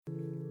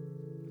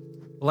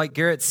Well, like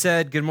Garrett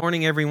said, good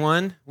morning,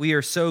 everyone. We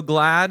are so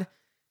glad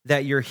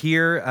that you're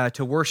here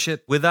to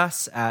worship with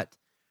us at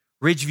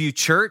Ridgeview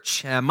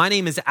Church. My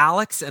name is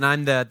Alex, and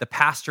I'm the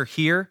pastor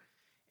here.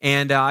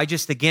 And I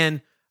just,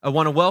 again,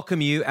 want to welcome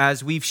you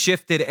as we've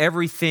shifted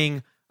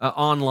everything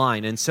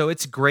online. And so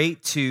it's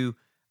great to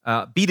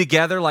be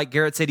together, like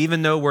Garrett said,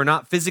 even though we're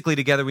not physically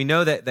together, we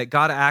know that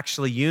God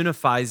actually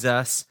unifies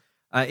us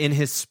in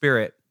His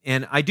Spirit.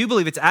 And I do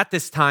believe it's at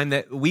this time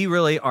that we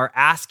really are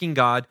asking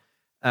God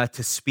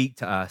to speak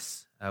to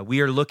us. We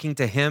are looking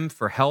to Him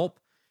for help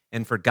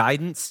and for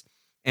guidance.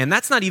 And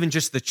that's not even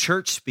just the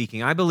church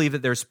speaking. I believe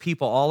that there's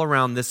people all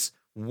around this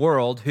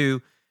world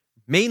who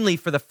mainly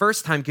for the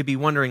first time could be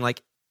wondering,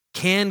 like,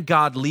 can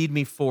God lead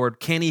me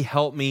forward? Can He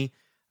help me?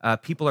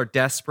 People are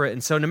desperate.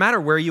 And so no matter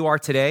where you are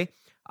today,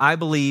 I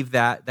believe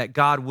that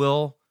God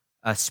will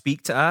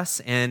speak to us.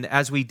 And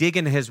as we dig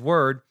into His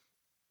Word,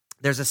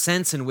 there's a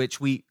sense in which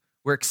we're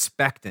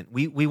expectant.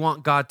 We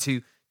want God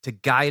to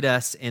guide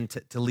us and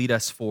to lead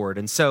us forward.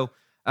 And so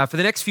for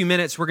the next few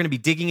minutes, we're going to be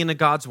digging into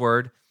God's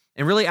Word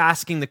and really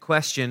asking the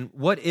question,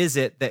 what is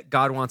it that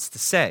God wants to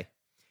say?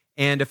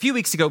 And a few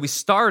weeks ago, we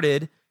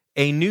started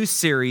a new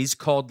series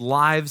called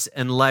Lives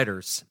and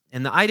Letters.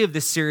 And the idea of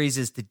this series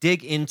is to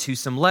dig into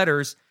some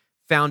letters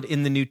found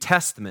in the New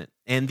Testament.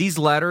 And these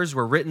letters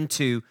were written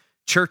to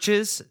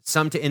churches,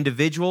 some to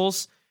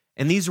individuals,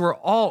 and these were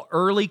all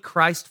early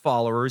Christ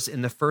followers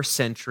in the first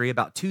century,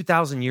 about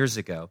 2,000 years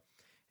ago.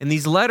 And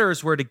these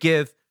letters were to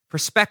give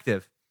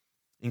perspective,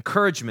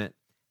 encouragement,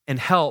 and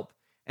help.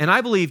 And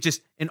I believe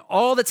just in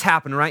all that's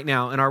happened right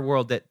now in our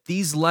world that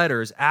these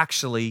letters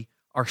actually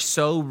are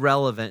so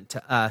relevant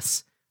to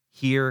us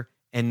here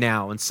and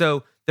now. And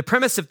so the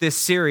premise of this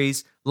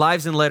series,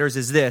 Lives and Letters,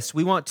 is this.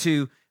 We want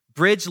to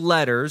bridge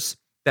letters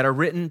that are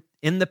written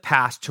in the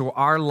past to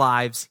our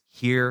lives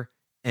here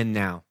and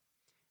now.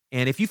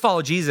 And if you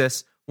follow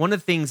Jesus, one of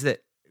the things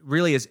that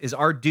really is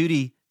our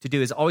duty to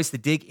do is always to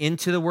dig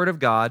into the Word of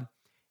God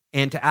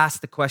and to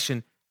ask the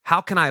question,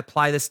 how can I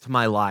apply this to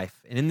my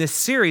life? And in this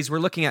series, we're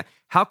looking at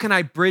how can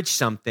I bridge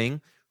something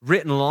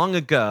written long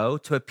ago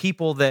to a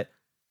people that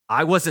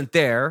I wasn't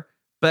there,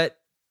 but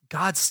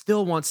God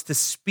still wants to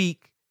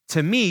speak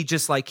to me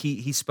just like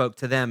He spoke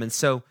to them. And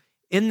so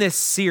in this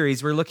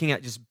series, we're looking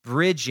at just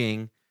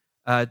bridging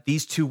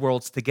these two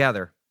worlds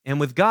together. And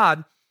with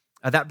God,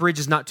 that bridge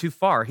is not too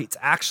far. It's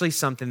actually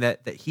something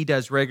that He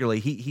does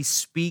regularly. He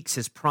speaks.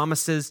 His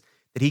promises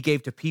that He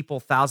gave to people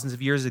thousands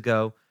of years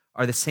ago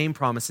are the same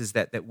promises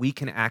that we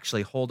can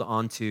actually hold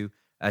on to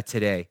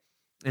today.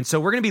 And so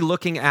we're going to be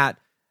looking at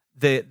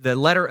the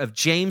letter of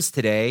James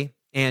today.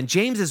 And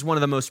James is one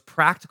of the most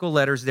practical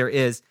letters there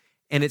is,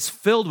 and it's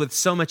filled with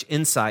so much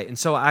insight. And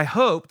so I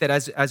hope that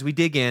as we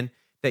dig in,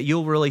 that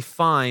you'll really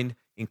find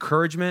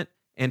encouragement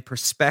and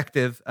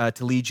perspective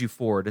to lead you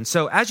forward. And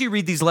so as you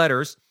read these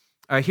letters,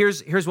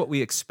 here's what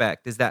we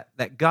expect, is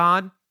that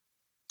God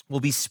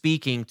will be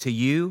speaking to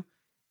you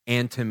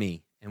and to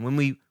me. And when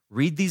we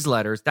read these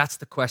letters, that's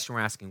the question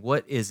we're asking.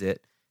 What is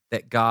it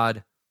that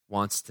God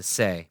wants to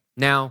say?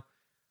 Now,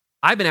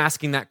 I've been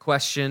asking that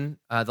question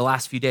the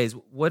last few days.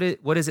 What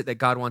is it that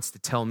God wants to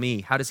tell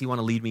me? How does He want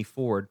to lead me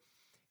forward?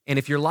 And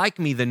if you're like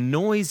me, the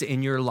noise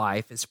in your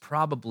life is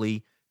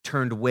probably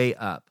turned way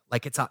up.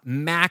 Like it's at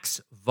max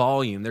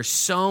volume. There's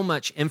so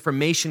much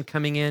information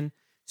coming in.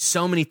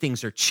 So many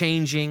things are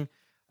changing.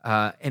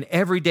 And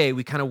every day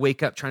we kind of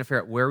wake up trying to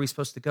figure out where are we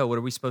supposed to go? What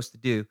are we supposed to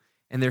do?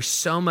 And there's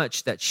so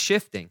much that's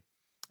shifting.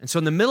 And so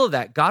in the middle of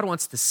that, God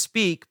wants to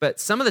speak, but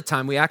some of the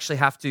time we actually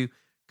have to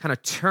kind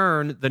of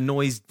turn the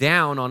noise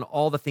down on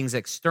all the things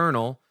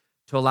external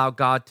to allow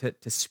God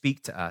to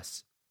speak to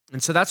us.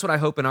 And so that's what I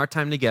hope in our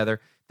time together,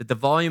 that the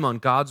volume on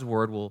God's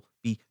Word will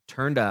be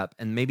turned up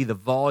and maybe the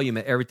volume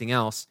of everything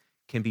else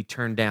can be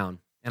turned down.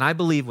 And I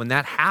believe when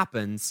that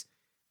happens,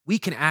 we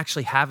can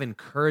actually have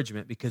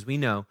encouragement because we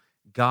know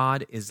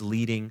God is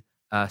leading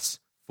us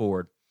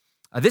forward.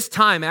 This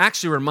time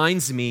actually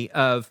reminds me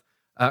of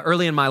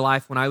early in my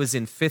life when I was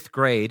in 5th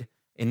grade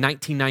in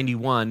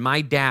 1991.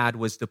 My dad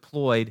was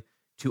deployed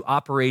to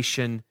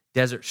Operation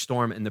Desert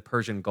Storm in the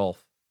Persian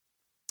Gulf.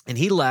 And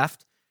he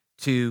left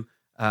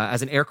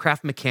as an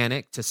aircraft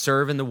mechanic to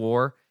serve in the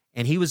war,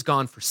 and he was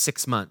gone for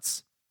 6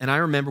 months. And I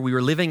remember we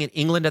were living in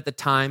England at the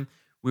time.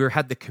 We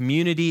had the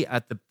community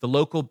at the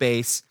local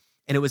base,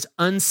 and it was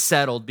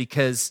unsettled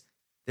because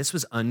this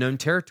was unknown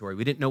territory.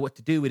 We didn't know what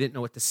to do. We didn't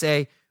know what to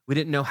say. We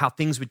didn't know how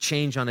things would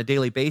change on a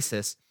daily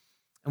basis.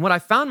 And what I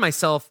found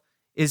myself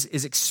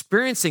is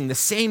experiencing the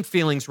same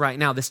feelings right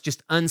now, this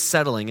just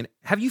unsettling. And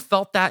have you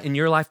felt that in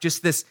your life,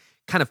 just this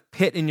kind of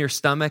pit in your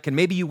stomach? And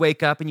maybe you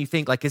wake up and you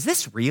think, like, is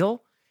this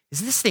real? Is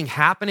this thing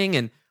happening?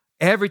 And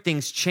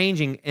everything's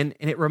changing. And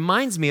it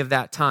reminds me of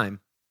that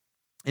time.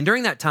 And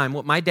during that time,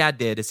 what my dad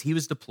did is he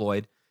was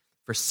deployed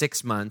for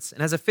 6 months.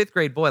 And as a 5th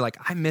grade boy, like,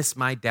 I miss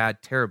my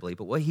dad terribly.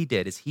 But what he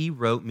did is he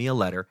wrote me a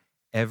letter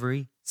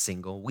every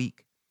single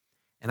week.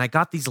 And I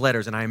got these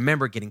letters, and I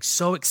remember getting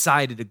so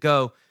excited to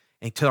go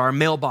and to our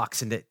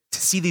mailbox and to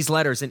see these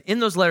letters. And in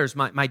those letters,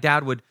 my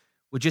dad would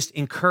just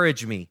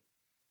encourage me.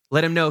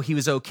 let him know he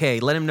was okay.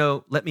 Let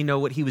me know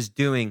what he was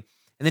doing.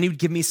 And then he would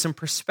give me some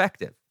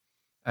perspective.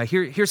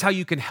 Here's how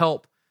you can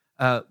help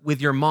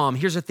with your mom.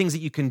 Here's the things that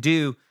you can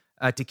do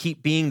to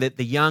keep being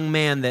the young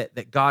man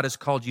that God has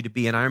called you to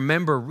be. And I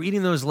remember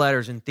reading those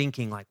letters and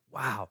thinking like,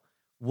 wow,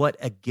 what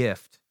a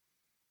gift.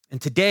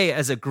 And today,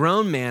 as a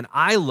grown man,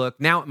 I look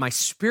now at my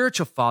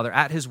spiritual father,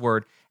 at his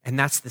word, and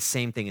that's the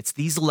same thing. It's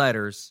these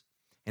letters,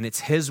 and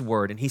it's his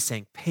word, and he's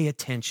saying, pay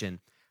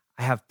attention.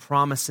 I have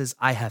promises.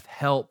 I have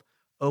help.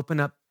 Open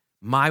up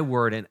my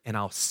word, and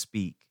I'll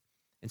speak.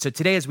 And so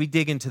today, as we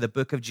dig into the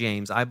book of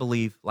James, I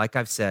believe, like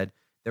I've said,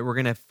 that we're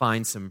going to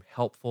find some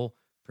helpful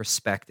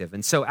perspective.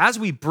 And so as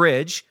we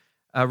bridge,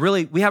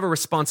 really, we have a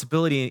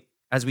responsibility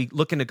as we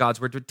look into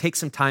God's word to take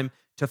some time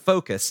to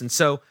focus. And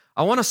so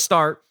I want to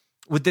start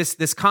with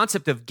this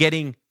concept of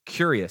getting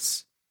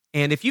curious.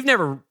 And if you've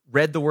never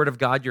read the Word of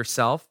God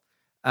yourself,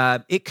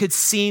 it could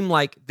seem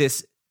like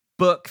this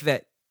book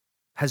that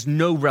has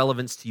no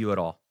relevance to you at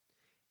all.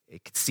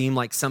 It could seem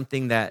like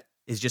something that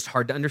is just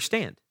hard to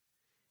understand.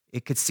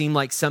 It could seem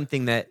like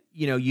something that,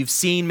 you've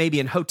seen maybe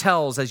in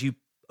hotels as you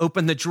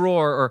open the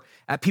drawer or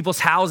at people's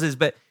houses,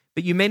 but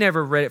you may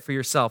never have read it for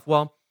yourself.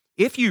 Well,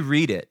 if you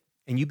read it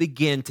and you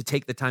begin to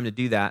take the time to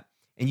do that,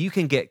 and you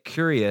can get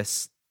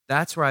curious,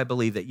 that's where I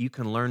believe that you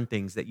can learn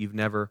things that you've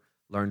never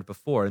learned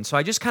before. And so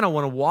I just kind of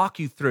want to walk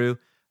you through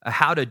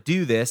how to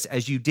do this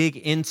as you dig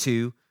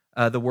into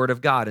the Word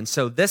of God. And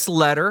so this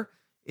letter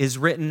is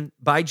written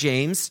by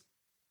James.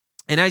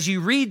 And as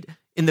you read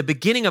in the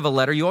beginning of a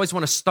letter, you always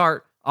want to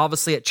start,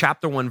 obviously, at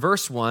chapter 1,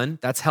 verse 1.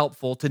 That's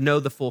helpful to know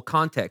the full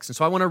context. And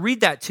so I want to read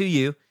that to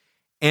you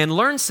and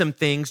learn some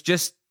things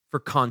just for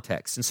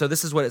context. And so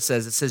this is what it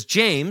says. It says,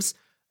 James,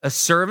 a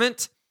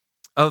servant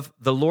of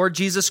the Lord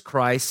Jesus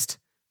Christ,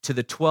 to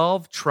the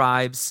 12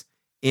 tribes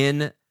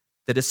in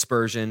the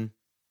dispersion,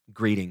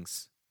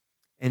 greetings.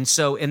 And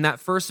so in that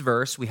first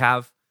verse, we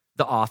have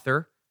the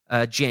author,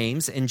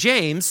 James. And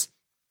James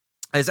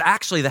is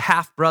actually the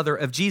half-brother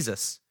of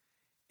Jesus.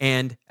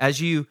 And as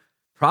you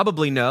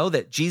probably know,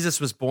 that Jesus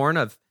was born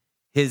of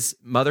his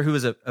mother who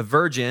was a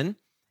virgin,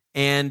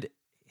 and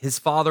his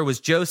father was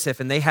Joseph,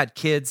 and they had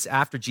kids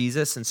after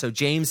Jesus. And so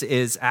James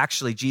is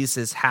actually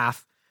Jesus'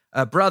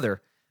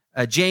 half-brother.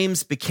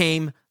 James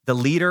became the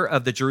leader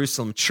of the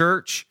Jerusalem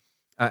church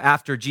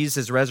after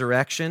Jesus'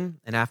 resurrection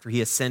and after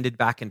he ascended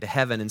back into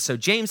heaven. And so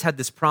James had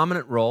this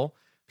prominent role.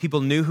 People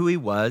knew who he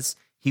was.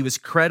 He was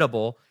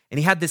credible, and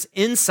he had this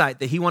insight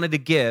that he wanted to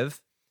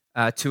give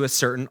to a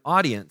certain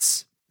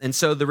audience. And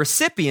so the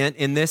recipient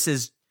in this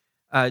is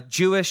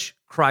Jewish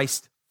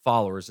Christ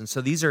followers. And so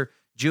these are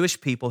Jewish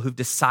people who've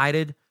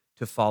decided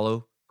to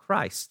follow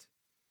Christ.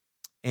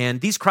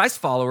 And these Christ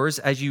followers,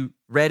 as you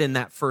read in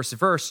that first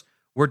verse,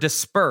 were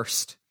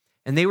dispersed.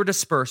 And they were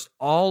dispersed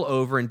all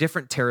over in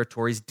different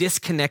territories,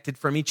 disconnected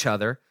from each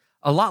other,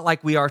 a lot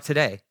like we are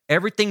today.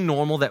 Everything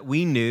normal that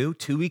we knew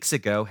 2 weeks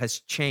ago has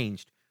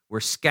changed.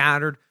 We're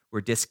scattered,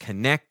 we're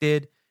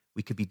disconnected,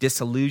 we could be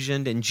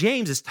disillusioned. And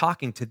James is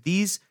talking to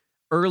these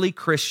early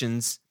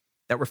Christians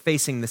that were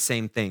facing the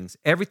same things.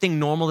 Everything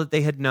normal that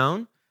they had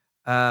known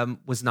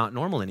was not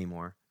normal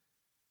anymore.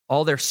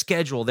 All their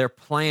schedule, their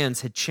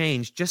plans had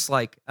changed, just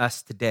like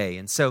us today.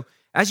 And so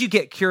as you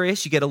get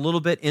curious, you get a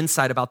little bit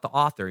insight about the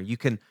author. You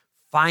can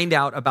find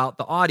out about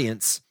the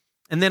audience.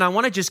 And then I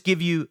want to just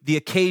give you the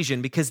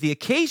occasion, because the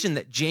occasion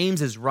that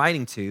James is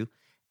writing to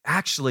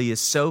actually is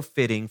so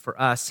fitting for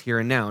us here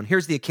and now. And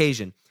here's the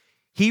occasion.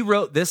 He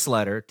wrote this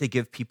letter to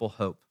give people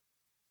hope.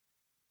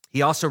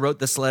 He also wrote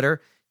this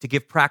letter to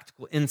give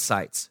practical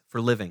insights for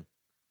living.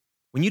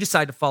 When you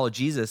decide to follow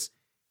Jesus,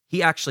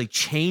 he actually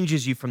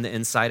changes you from the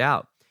inside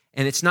out.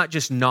 And it's not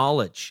just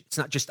knowledge. It's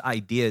not just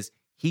ideas.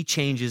 He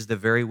changes the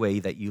very way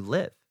that you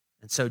live.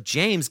 And so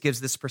James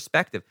gives this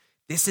perspective.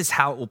 This is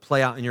how it will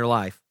play out in your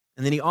life.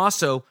 And then he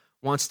also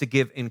wants to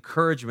give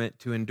encouragement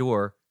to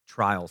endure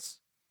trials.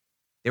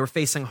 They were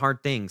facing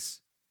hard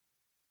things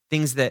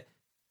that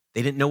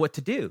they didn't know what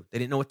to do. They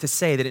didn't know what to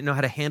say. They didn't know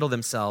how to handle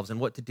themselves and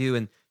what to do,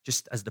 and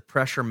just as the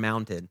pressure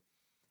mounted.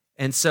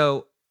 And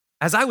so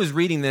as I was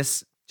reading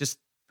this, just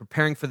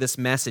preparing for this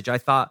message, I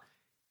thought,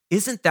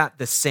 isn't that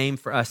the same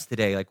for us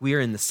today? Like, we are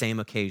in the same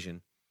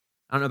occasion.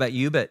 I don't know about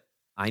you, but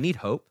I need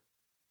hope.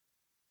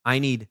 I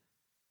need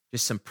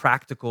just some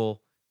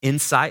practical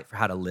insight for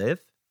how to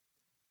live.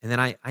 And then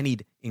I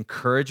need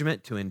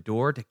encouragement to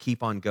endure, to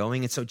keep on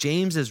going. And so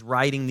James is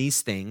writing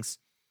these things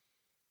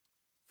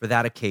for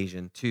that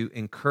occasion, to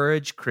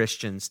encourage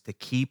Christians to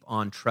keep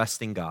on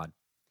trusting God,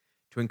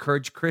 to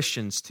encourage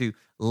Christians to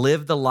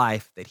live the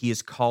life that he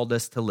has called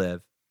us to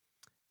live,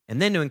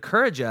 and then to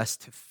encourage us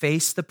to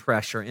face the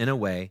pressure in a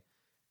way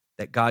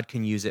that God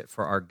can use it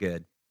for our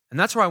good. And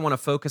that's where I want to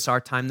focus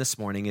our time this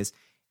morning, is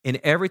in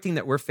everything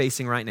that we're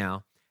facing right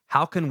now,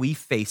 how can we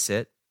face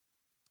it,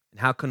 and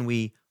how can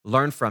we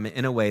learn from it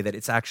in a way that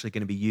it's actually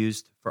going to be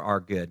used for our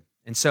good?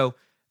 And so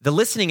the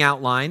listening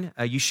outline,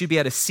 you should be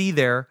able to see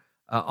there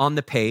on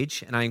the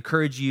page, and I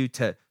encourage you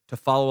to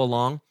follow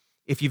along.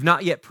 If you've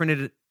not yet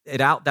printed it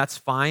out, that's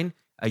fine.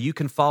 You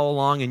can follow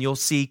along, and you'll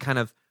see kind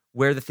of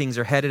where the things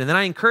are headed. And then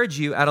I encourage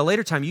you at a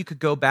later time, you could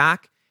go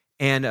back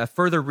and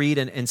further read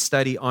and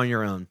study on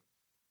your own.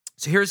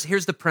 So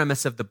here's the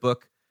premise of the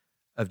book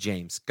of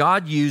James.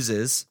 God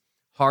uses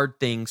hard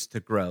things to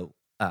grow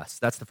us.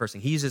 That's the first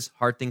thing. He uses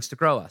hard things to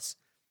grow us.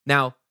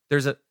 Now,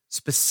 there's a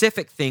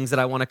specific things that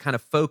I want to kind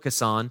of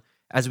focus on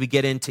as we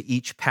get into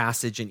each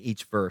passage and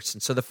each verse.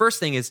 And so the first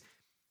thing is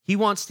he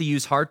wants to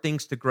use hard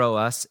things to grow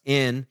us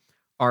in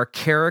our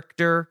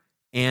character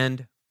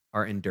and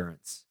our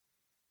endurance.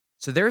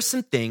 So there are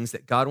some things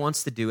that God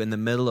wants to do in the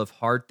middle of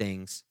hard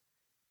things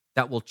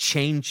that will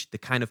change the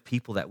kind of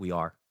people that we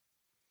are.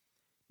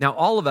 Now,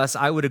 all of us,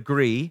 I would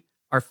agree,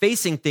 are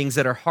facing things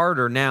that are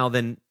harder now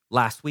than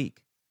last week,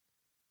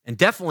 and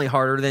definitely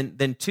harder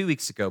than 2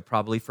 weeks ago,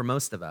 probably for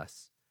most of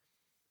us.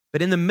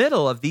 But in the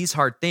middle of these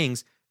hard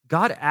things,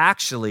 God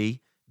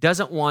actually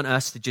doesn't want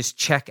us to just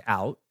check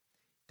out,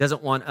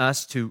 doesn't want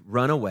us to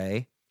run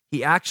away.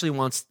 He actually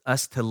wants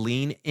us to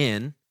lean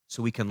in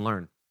so we can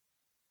learn.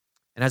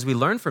 And as we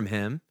learn from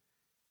him,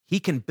 he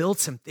can build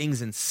some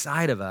things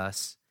inside of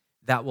us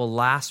that will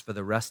last for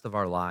the rest of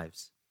our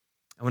lives.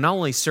 And will not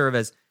only serve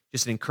as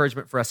just an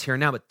encouragement for us here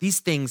and now, but these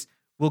things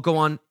will go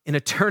on in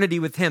eternity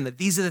with him, that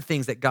these are the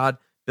things that God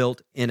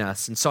built in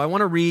us. And so I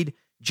want to read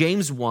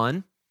James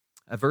 1,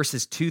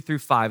 verses 2 through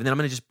 5, and then I'm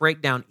going to just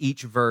break down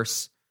each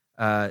verse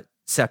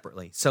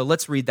separately. So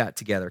let's read that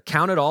together.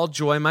 Count it all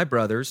joy, my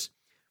brothers,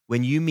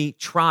 when you meet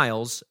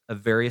trials of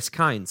various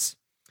kinds.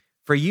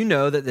 For you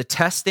know that the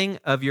testing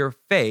of your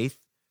faith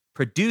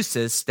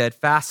produces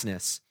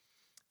steadfastness.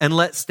 And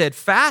let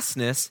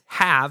steadfastness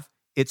have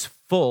its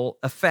full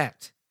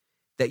effect,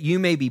 that you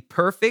may be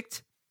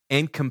perfect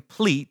and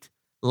complete,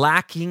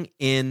 lacking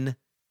in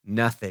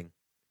nothing.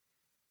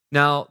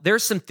 Now,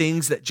 there's some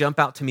things that jump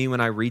out to me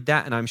when I read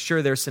that, and I'm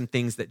sure there's some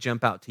things that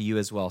jump out to you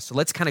as well. So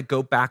let's kind of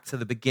go back to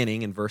the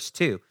beginning in verse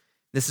 2.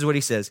 This is what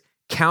he says,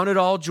 count it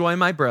all joy,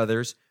 my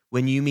brothers,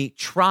 when you meet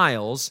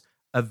trials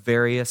of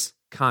various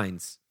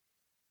kinds.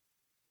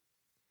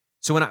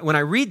 So when I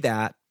read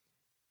that,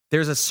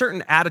 there's a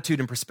certain attitude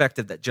and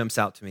perspective that jumps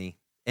out to me.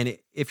 And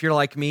if you're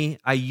like me,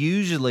 I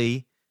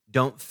usually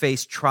don't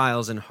face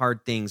trials and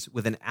hard things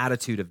with an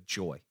attitude of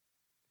joy.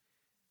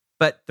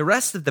 But the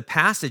rest of the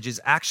passage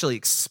is actually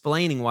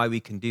explaining why we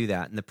can do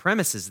that. And the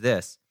premise is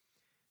this: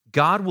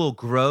 God will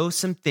grow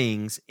some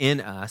things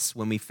in us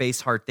when we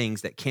face hard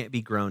things that can't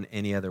be grown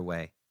any other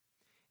way.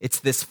 It's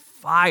this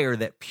fire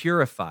that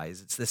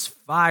purifies. It's this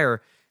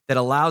fire that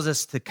allows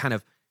us to kind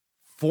of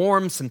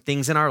form some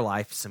things in our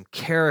life, some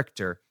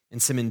character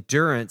and some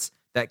endurance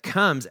that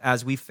comes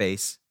as we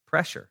face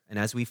pressure and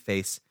as we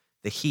face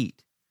the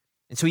heat.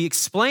 And so he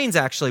explains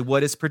actually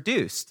what is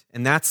produced,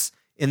 and that's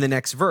in the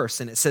next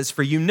verse. And it says,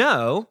 for you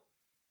know,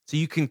 so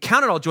you can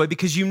count it all joy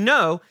because you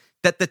know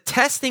that the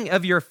testing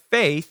of your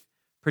faith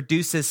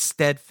produces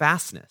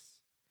steadfastness.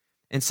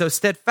 And so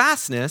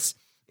steadfastness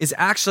is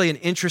actually an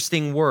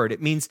interesting word.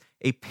 It means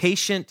a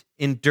patient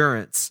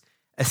endurance,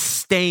 a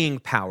staying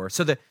power.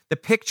 So the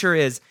picture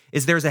is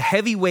there's a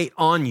heavy weight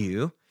on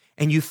you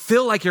and you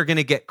feel like you're going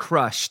to get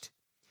crushed,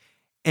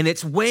 and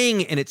it's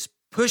weighing and it's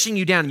pushing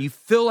you down, and you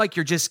feel like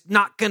you're just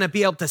not going to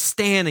be able to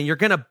stand and you're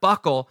going to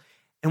buckle.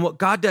 And what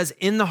God does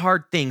in the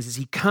hard things is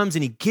he comes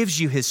and he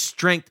gives you his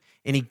strength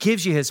and he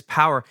gives you his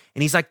power.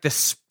 And he's like the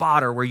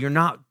spotter where you're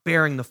not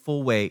bearing the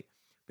full weight,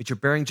 but you're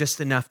bearing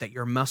just enough that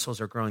your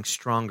muscles are growing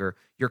stronger.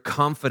 Your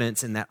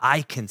confidence in that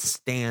I can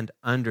stand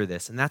under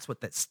this. And that's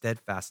what that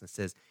steadfastness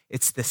is.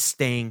 It's the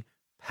staying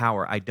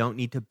power. I don't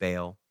need to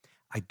bail.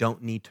 I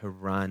don't need to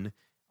run.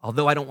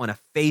 Although I don't want to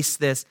face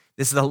this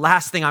is the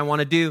last thing I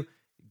want to do.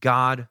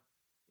 God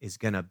is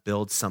going to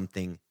build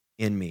something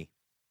in me.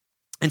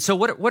 And so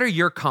what are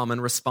your common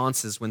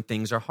responses when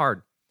things are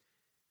hard?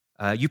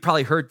 You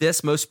probably heard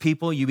this. Most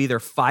people, you either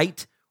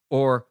fight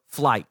or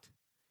flight.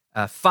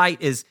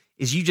 Fight is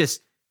you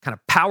just kind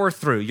of power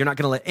through. You're not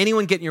going to let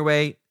anyone get in your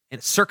way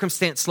and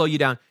circumstance slow you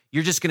down.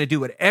 You're just going to do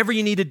whatever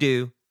you need to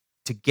do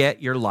to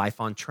get your life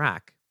on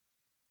track.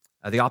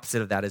 The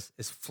opposite of that is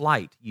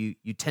flight.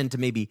 You tend to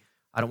maybe,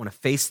 I don't want to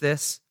face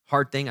this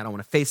hard thing. I don't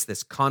want to face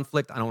this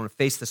conflict. I don't want to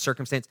face the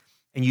circumstance.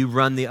 And you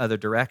run the other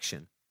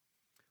direction.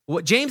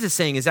 What James is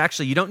saying is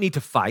actually you don't need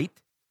to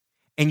fight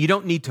and you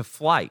don't need to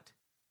flight.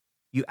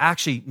 You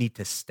actually need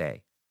to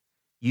stay.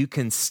 You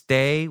can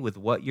stay with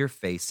what you're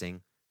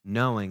facing,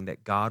 knowing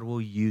that God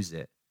will use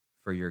it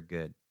for your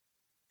good.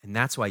 And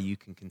that's why you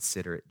can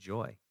consider it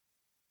joy.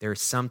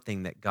 There's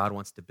something that God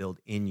wants to build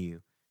in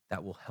you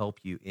that will help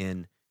you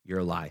in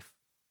your life.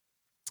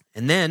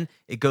 And then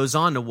it goes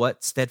on to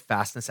what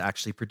steadfastness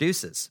actually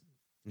produces.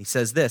 And he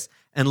says this,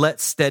 and let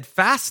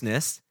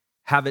steadfastness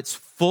have its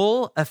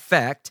full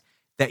effect,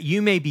 that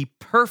you may be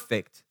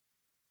perfect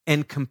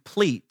and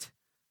complete,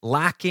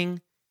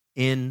 lacking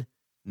in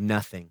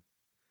nothing.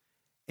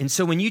 And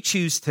so when you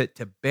choose to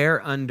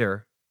bear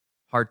under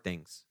hard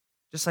things,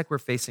 just like we're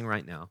facing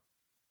right now,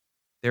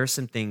 there are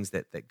some things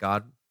that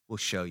God will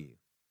show you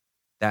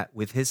that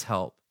with his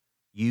help,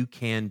 you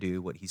can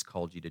do what he's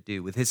called you to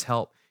do. With his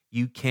help,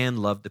 you can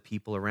love the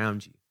people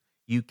around you.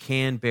 You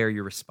can bear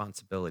your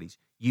responsibilities.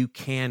 You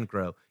can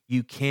grow.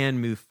 you can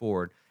move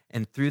forward.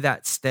 And through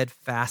that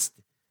steadfastness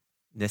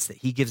that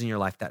he gives in your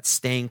life, that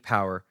staying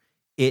power,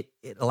 it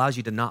allows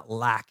you to not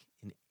lack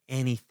in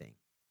anything.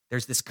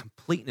 There's this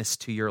completeness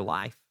to your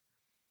life.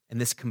 And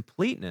this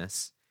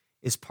completeness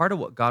is part of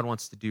what God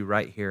wants to do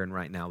right here and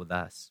right now with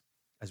us.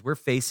 As we're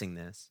facing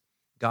this,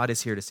 God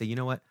is here to say, you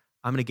know what?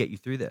 I'm going to get you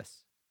through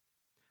this.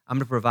 I'm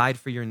going to provide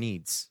for your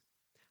needs.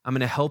 I'm going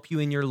to help you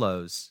in your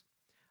lows.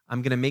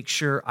 I'm going to make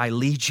sure I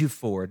lead you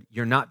forward.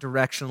 You're not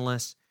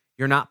directionless.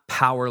 You're not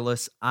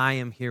powerless. I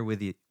am here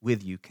with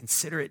you.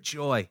 Consider it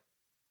joy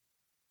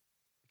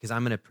because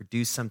I'm going to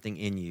produce something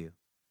in you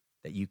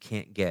that you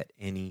can't get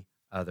any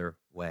other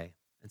way.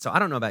 And so I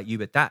don't know about you,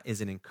 but that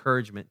is an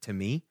encouragement to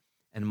me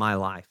and my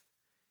life.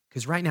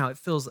 Because right now it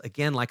feels,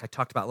 again, like I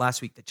talked about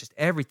last week, that just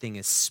everything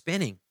is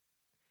spinning.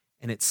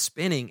 And it's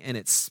spinning and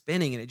it's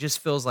spinning. And it just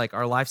feels like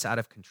our life's out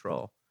of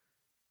control.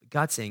 But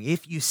God's saying,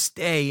 if you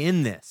stay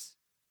in this,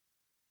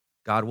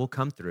 God will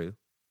come through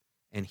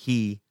and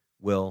he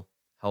will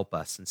help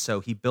us. And so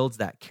he builds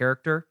that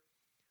character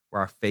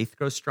where our faith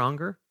grows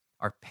stronger,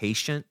 our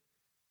patience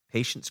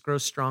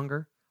grows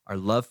stronger, our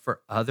love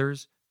for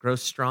others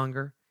grows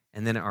stronger,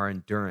 and then our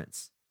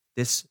endurance.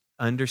 This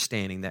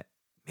understanding that,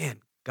 man,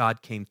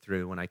 God came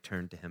through when I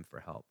turned to him for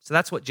help. So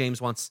that's what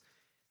James wants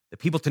the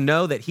people to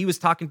know that he was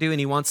talking to, and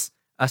he wants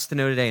us to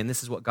know today, and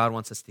this is what God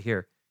wants us to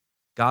hear.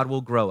 God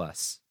will grow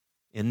us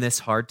in this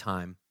hard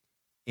time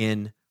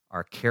in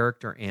our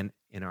character and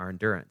in our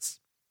endurance.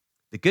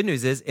 The good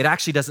news is it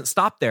actually doesn't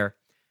stop there.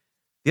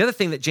 The other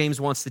thing that James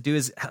wants to do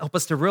is help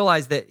us to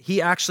realize that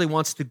he actually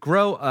wants to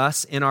grow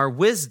us in our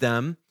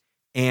wisdom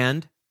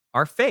and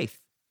our faith.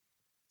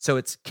 So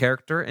it's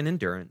character and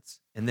endurance,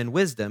 and then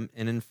wisdom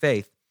and in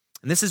faith.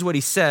 And this is what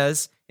he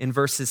says in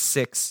verses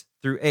 6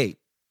 through 8.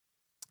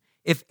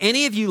 If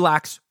any of you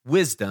lacks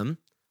wisdom,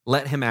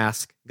 let him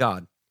ask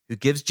God, who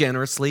gives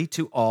generously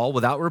to all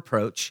without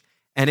reproach,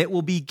 and it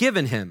will be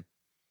given him.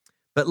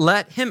 But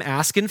let him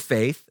ask in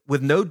faith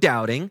with no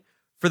doubting,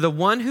 for the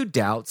one who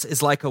doubts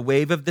is like a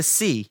wave of the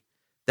sea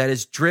that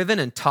is driven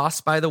and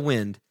tossed by the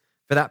wind.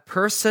 For that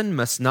person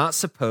must not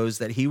suppose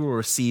that he will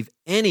receive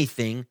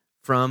anything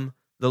from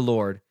the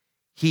Lord.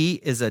 He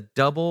is a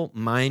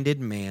double-minded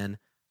man,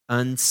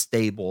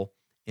 unstable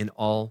in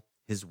all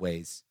his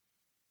ways.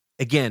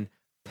 Again,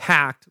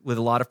 packed with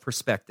a lot of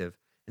perspective.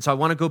 And so I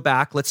want to go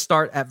back. Let's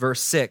start at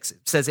verse 6.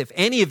 It says, if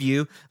any of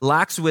you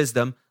lacks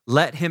wisdom,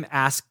 let him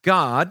ask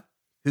God,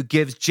 who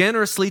gives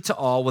generously to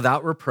all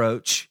without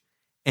reproach,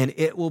 and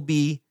it will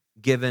be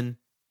given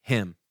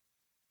him.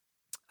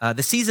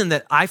 The season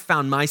that I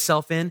found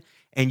myself in,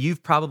 and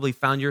you've probably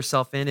found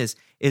yourself in,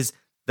 is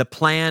the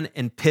plan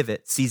and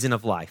pivot season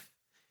of life.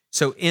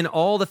 So in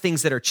all the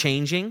things that are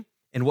changing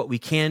and what we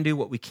can do,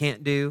 what we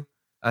can't do,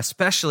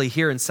 especially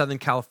here in Southern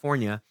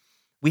California,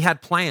 we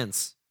had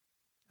plans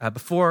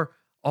before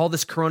all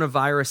this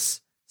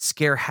coronavirus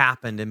scare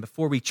happened and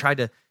before we tried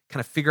to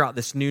kind of figure out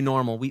this new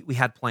normal, we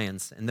had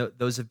plans, and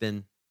those have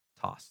been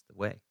tossed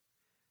away.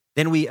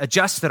 Then we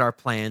adjusted our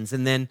plans,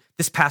 and then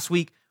this past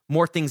week,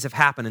 more things have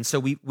happened, and so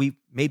we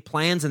made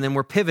plans, and then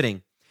we're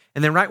pivoting.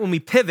 And then right when we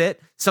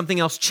pivot, something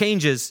else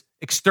changes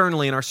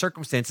externally in our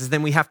circumstances,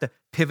 then we have to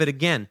pivot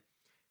again.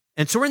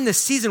 And so we're in this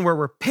season where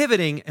we're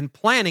pivoting and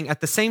planning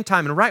at the same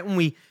time, and right when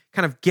we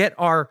kind of get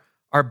our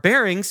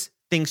bearings,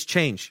 things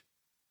change.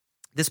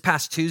 This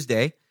past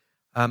Tuesday,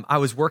 I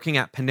was working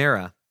at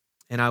Panera,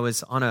 and I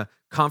was on a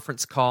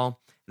conference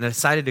call, and I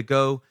decided to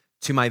go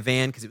to my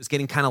van because it was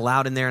getting kind of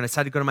loud in there, and I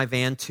decided to go to my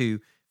van to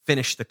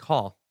finish the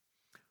call.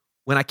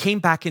 When I came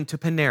back into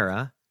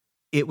Panera,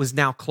 it was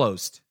now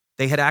closed.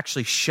 They had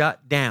actually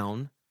shut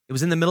down. It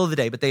was in the middle of the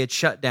day, but they had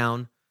shut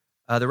down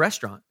the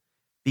restaurant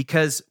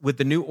because with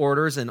the new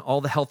orders and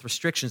all the health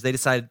restrictions, they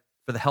decided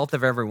for the health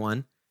of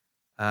everyone,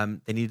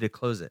 they needed to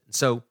close it. And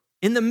so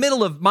in the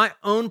middle of my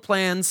own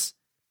plans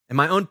and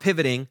my own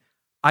pivoting,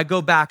 I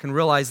go back and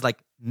realize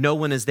like no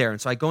one is there. And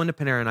so I go into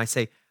Panera and I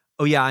say,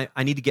 oh yeah,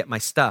 I need to get my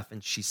stuff.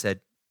 And she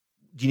said,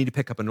 do you need to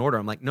pick up an order?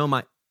 I'm like, no,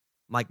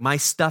 my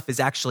stuff is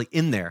actually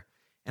in there.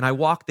 And I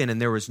walked in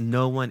and there was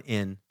no one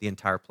in the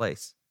entire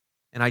place.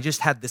 And I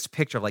just had this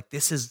picture of like,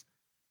 this is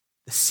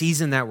the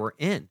season that we're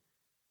in.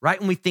 Right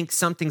when we think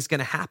something's going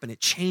to happen, it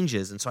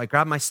changes. And so I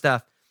grabbed my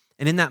stuff.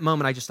 And in that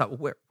moment, I just thought,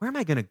 well, where am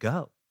I going to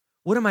go?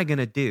 What am I going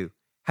to do?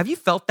 Have you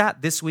felt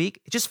that this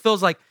week? It just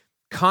feels like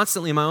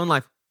constantly in my own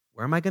life,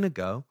 where am I going to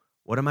go?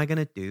 What am I going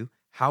to do?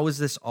 How is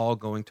this all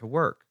going to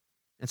work?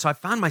 And so I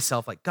found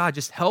myself like, God,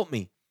 just help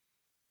me.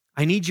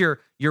 I need your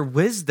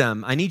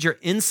wisdom. I need your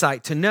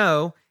insight to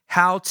know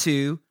how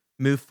to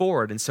move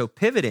forward. And so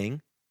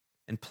pivoting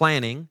and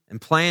planning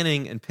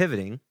and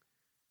pivoting,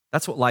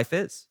 that's what life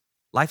is.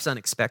 Life's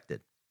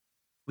unexpected.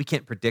 We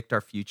can't predict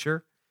our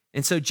future.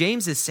 And so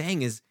James is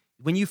saying is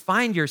when you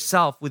find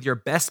yourself with your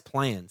best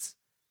plans,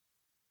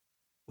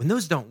 when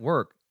those don't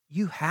work,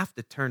 you have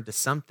to turn to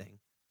something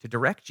to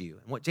direct you.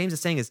 And what James is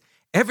saying is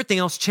everything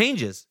else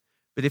changes.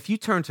 But if you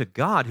turn to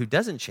God who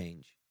doesn't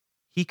change,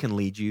 he can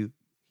lead you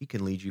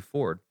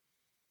forward.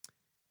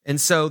 And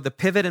so the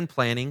pivot and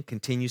planning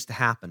continues to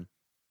happen.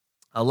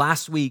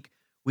 Last week,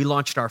 we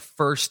launched our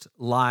first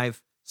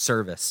live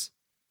service.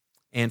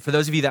 And for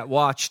those of you that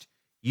watched,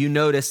 you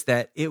noticed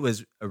that it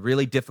was a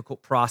really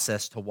difficult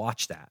process to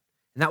watch that.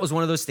 And that was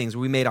one of those things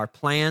where we made our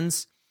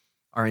plans,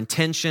 our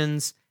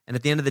intentions, and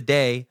at the end of the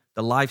day,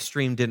 the live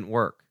stream didn't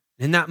work.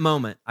 And in that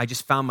moment, I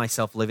just found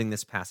myself living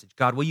this passage.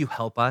 God, will you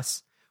help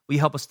us? Will you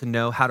help us to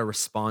know how to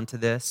respond to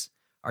this?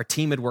 Our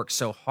team had worked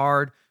so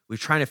hard. We were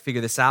trying to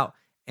figure this out,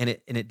 and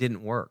it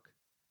didn't work.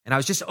 And I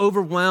was just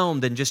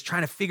overwhelmed and just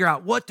trying to figure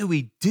out, what do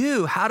we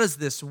do? How does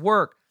this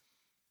work?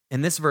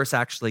 And this verse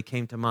actually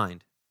came to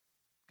mind.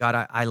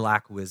 God, I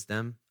lack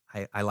wisdom.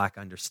 I lack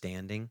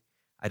understanding.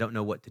 I don't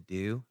know what to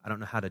do. I don't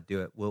know how to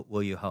do it.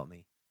 Will you help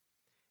me?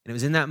 And it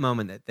was in that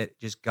moment that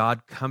just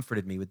God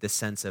comforted me with this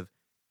sense of,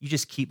 you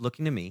just keep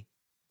looking to me,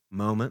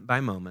 moment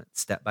by moment,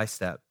 step by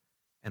step,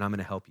 and I'm going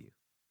to help you.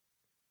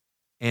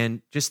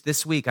 And just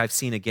this week, I've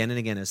seen again and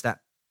again as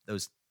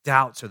those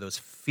doubts or those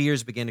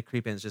fears begin to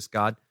creep in, it's just,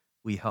 God,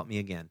 will you help me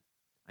again?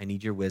 I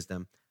need your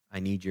wisdom. I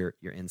need your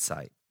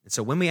insight. And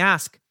so when we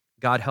ask,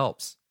 God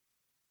helps.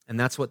 And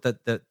that's what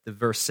the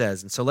verse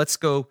says. And so let's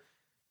go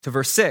to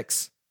verse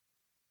 6.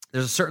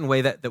 There's a certain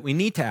way that we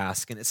need to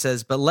ask. And it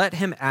says, but let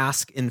him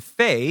ask in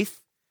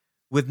faith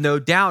with no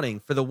doubting.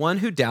 For the one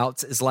who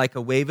doubts is like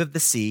a wave of the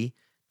sea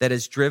that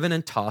is driven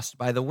and tossed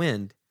by the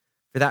wind.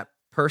 For that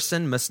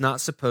person must not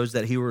suppose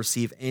that he will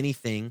receive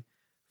anything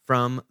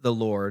from the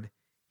Lord.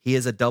 He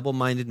is a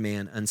double-minded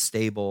man,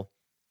 unstable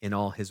in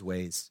all his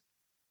ways.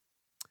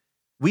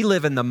 We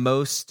live in the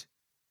most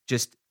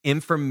just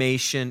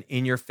information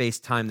in your face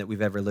time that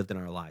we've ever lived in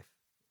our life.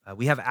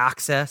 We have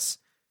access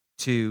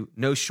to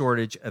no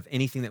shortage of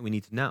anything that we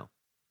need to know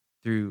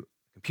through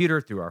a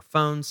computer, through our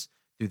phones,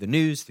 through the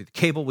news, through the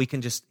cable. We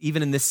can just,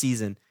 even in this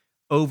season,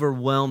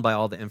 overwhelmed by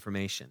all the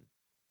information.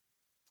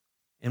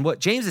 And what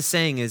James is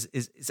saying is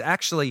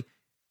actually,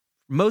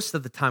 most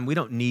of the time, we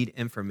don't need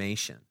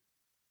information.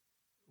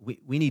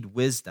 We need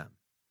wisdom.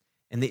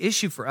 And the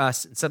issue for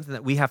us, and something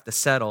that we have to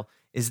settle,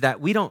 is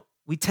that we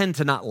tend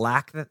to not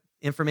lack that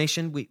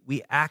information.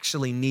 We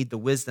actually need the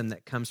wisdom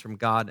that comes from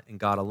God and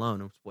God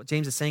alone. And what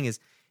James is saying is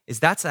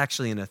that's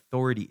actually an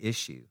authority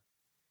issue.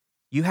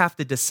 You have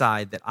to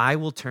decide that I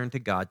will turn to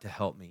God to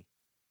help me,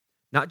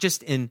 not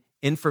just in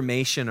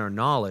information or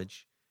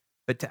knowledge,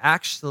 but to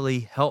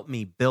actually help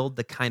me build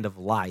the kind of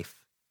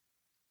life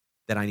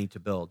that I need to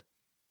build.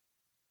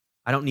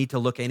 I don't need to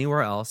look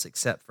anywhere else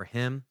except for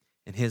him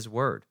and his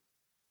word.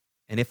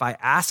 And if I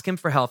ask him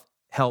for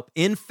help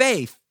in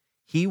faith,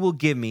 he will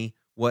give me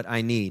what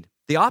I need.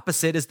 The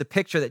opposite is the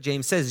picture that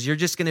James says. You're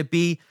just going to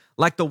be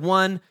like the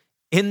one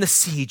in the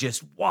sea,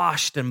 just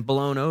washed and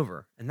blown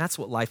over. And that's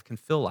what life can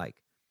feel like.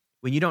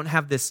 When you don't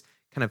have this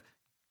kind of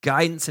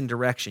guidance and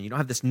direction, you don't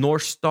have this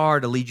North Star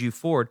to lead you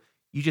forward,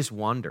 you just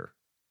wander.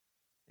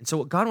 And so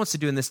what God wants to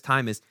do in this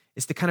time is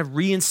to kind of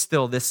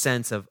reinstill this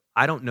sense of,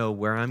 I don't know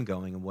where I'm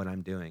going and what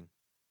I'm doing,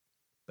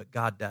 but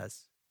God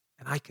does.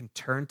 And I can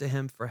turn to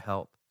him for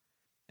help.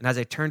 And as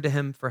I turn to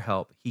him for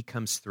help, he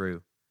comes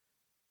through.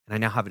 And I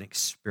now have an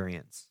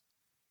experience.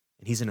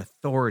 And he's an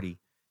authority.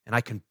 And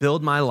I can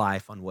build my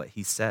life on what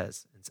he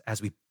says. And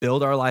as we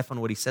build our life on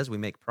what he says, we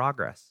make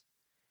progress.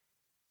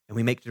 And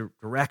we make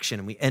direction.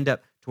 And we end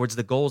up towards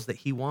the goals that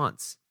he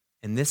wants.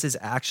 And this is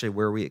actually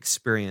where we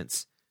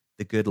experience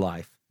the good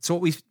life. So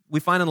what we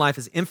find in life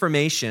is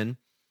information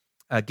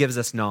gives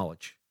us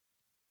knowledge.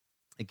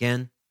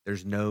 Again,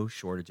 there's no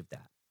shortage of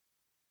that.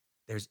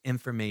 There's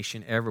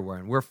information everywhere.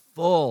 And we're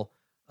full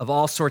of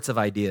all sorts of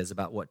ideas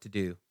about what to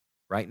do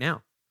right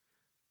now.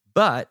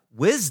 But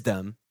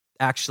wisdom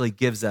actually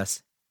gives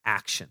us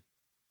action.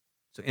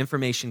 So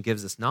information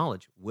gives us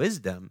knowledge.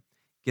 Wisdom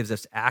gives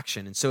us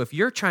action. And so if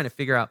you're trying to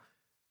figure out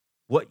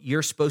what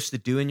you're supposed to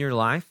do in your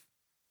life,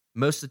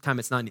 most of the time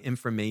it's not an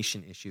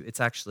information issue. It's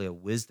actually a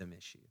wisdom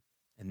issue.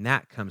 And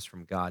that comes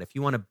from God. If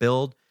you want to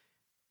build,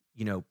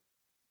 the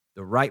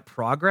right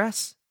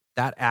progress,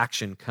 that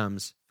action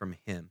comes from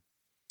him.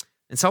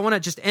 And so I want to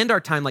just end our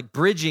time like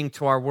bridging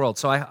to our world.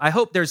 So I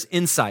hope there's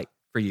insight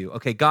for you.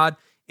 Okay, God,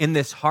 in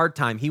this hard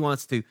time, he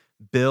wants to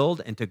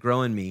build and to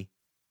grow in me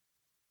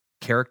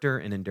character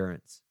and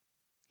endurance.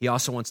 He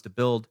also wants to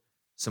build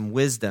some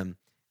wisdom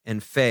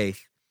and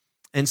faith.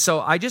 And so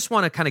I just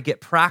want to kind of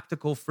get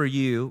practical for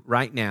you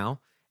right now.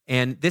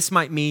 And this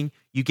might mean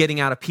you getting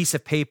out a piece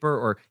of paper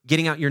or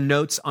getting out your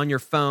notes on your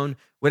phone,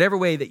 whatever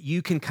way that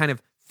you can kind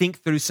of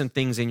think through some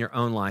things in your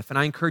own life. And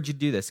I encourage you to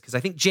do this because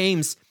I think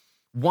James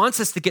wants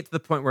us to get to the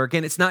point where,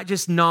 again, it's not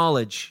just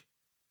knowledge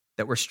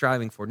that we're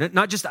striving for,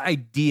 not just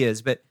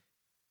ideas, but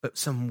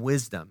some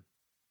wisdom.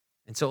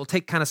 And so it'll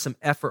take kind of some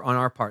effort on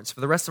our part. So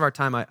for the rest of our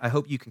time, I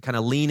hope you can kind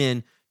of lean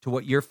in to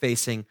what you're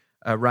facing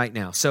right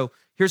now. So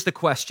here's the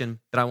question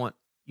that I want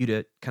you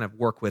to kind of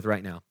work with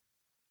right now.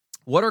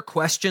 What are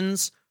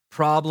questions,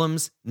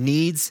 problems,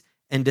 needs,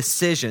 and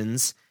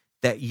decisions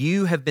that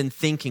you have been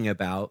thinking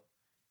about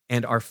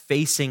and are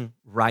facing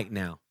right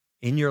now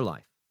in your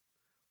life?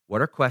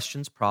 What are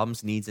questions,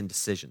 problems, needs, and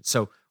decisions?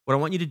 So what I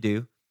want you to do,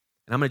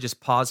 and I'm going to just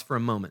pause for a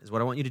moment, is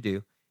what I want you to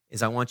do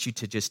is I want you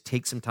to just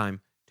take some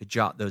time to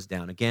jot those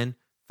down. Again,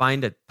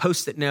 find a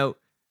Post-it note,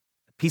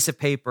 a piece of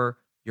paper,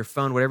 your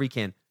phone, whatever you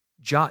can,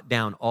 jot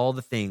down all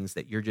the things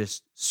that you're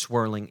just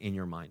swirling in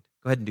your mind.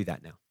 Go ahead and do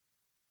that now.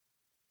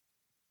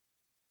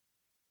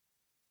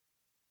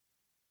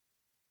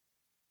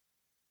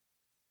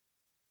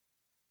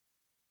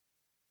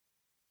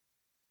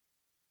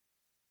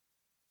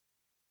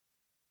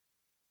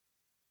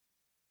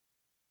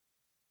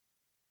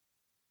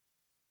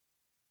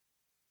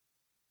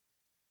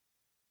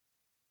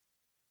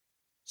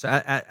 So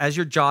as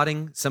you're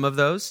jotting some of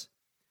those,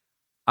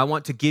 I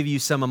want to give you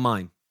some of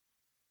mine.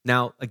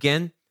 Now,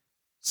 again,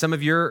 some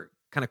of your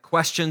kind of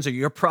questions or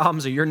your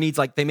problems or your needs,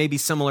 like they may be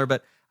similar,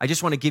 but I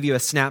just want to give you a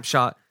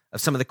snapshot of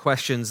some of the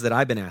questions that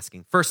I've been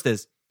asking. First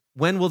is,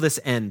 when will this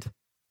end?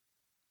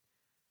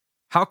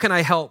 How can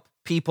I help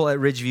people at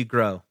Ridgeview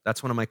grow?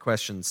 That's one of my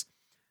questions.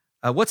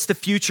 What's the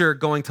future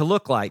going to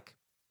look like?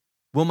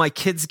 Will my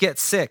kids get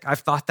sick? I've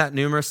thought that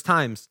numerous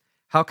times.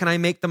 How can I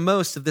make the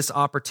most of this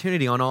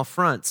opportunity on all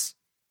fronts,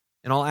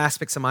 in all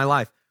aspects of my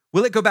life?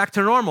 Will it go back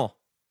to normal?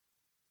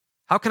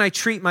 How can I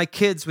treat my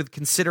kids with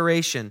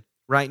consideration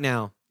right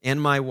now and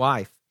my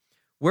wife?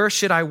 Where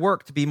should I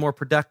work to be more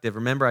productive?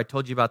 Remember, I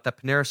told you about that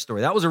Panera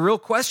story. That was a real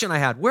question I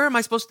had. Where am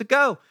I supposed to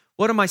go?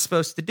 What am I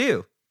supposed to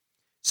do?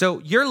 So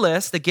your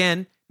list,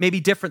 again, may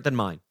be different than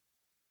mine,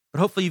 but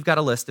hopefully you've got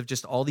a list of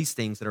just all these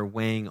things that are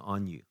weighing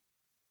on you.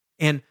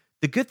 And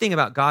the good thing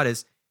about God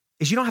is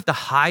you don't have to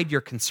hide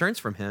your concerns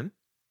from him.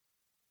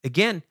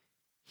 Again,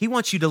 he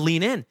wants you to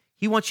lean in.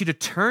 He wants you to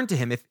turn to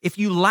him. If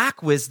you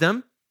lack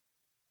wisdom,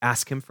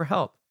 ask him for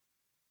help.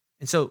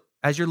 And so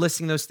as you're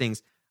listing those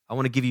things, I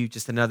want to give you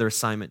just another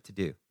assignment to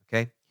do,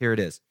 okay? Here it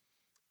is.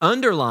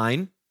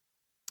 Underline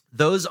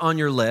those on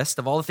your list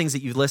of all the things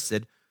that you've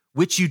listed,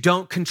 which you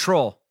don't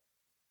control.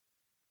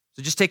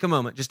 So just take a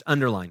moment, just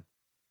underline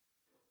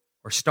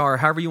or star,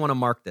 however you want to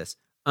mark this.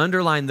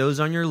 Underline those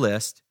on your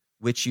list,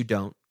 which you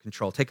don't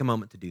control. Take a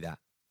moment to do that.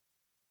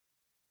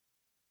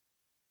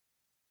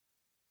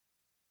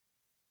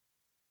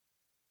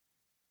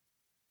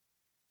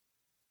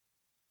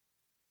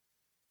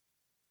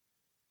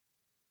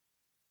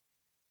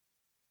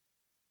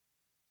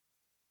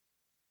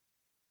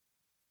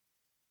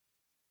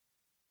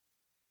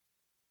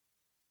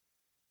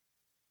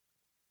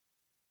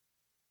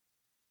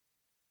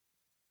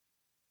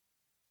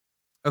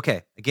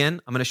 Okay,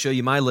 again, I'm going to show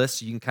you my list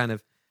so you can kind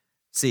of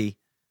see.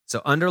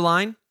 So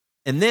underline,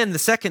 and then the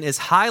second is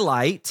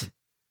highlight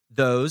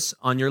those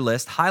on your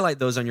list. Highlight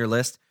those on your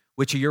list,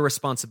 which are your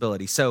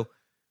responsibility. So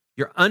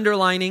you're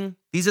underlining,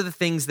 these are the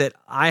things that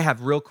I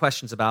have real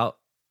questions about,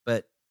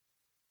 but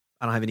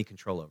I don't have any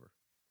control over.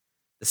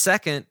 The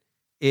second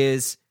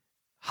is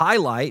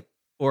highlight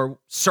or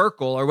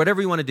circle or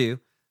whatever you want to do,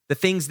 the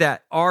things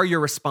that are your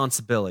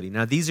responsibility.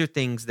 Now, these are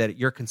things that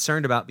you're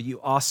concerned about, but you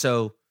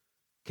also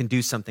can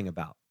do something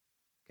about.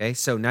 Okay,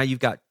 so now you've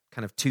got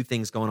kind of two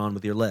things going on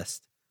with your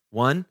list.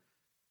 One,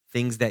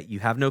 things that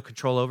you have no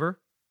control over,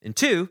 and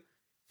two,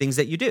 things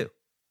that you do.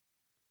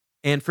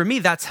 And for me,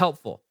 that's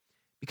helpful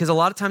because a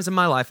lot of times in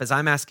my life, as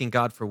I'm asking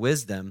God for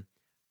wisdom,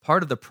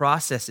 part of the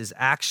process is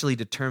actually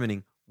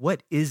determining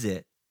what is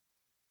it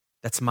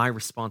that's my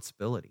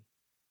responsibility?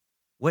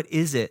 What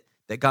is it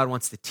that God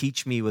wants to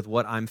teach me with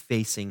what I'm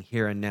facing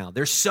here and now?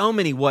 There's so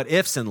many what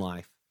ifs in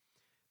life,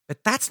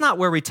 but that's not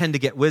where we tend to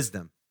get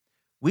wisdom.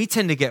 We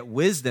tend to get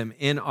wisdom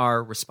in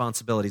our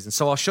responsibilities. And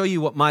so I'll show you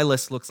what my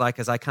list looks like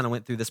as I kind of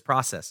went through this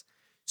process.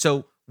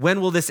 So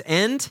when will this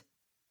end?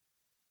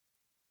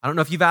 I don't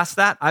know if you've asked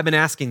that. I've been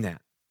asking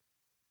that,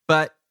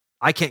 but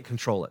I can't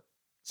control it.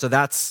 So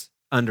that's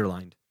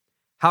underlined.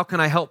 How can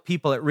I help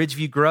people at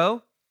Ridgeview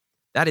grow?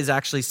 That is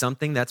actually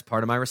something that's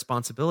part of my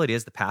responsibility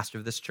as the pastor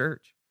of this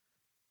church.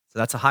 So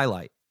that's a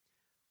highlight.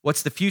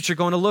 What's the future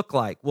going to look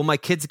like? Will my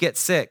kids get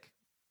sick?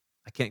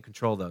 I can't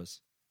control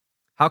those.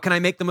 How can I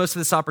make the most of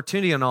this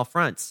opportunity on all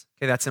fronts?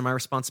 Okay, that's in my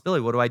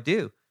responsibility. What do I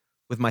do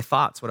with my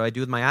thoughts? What do I do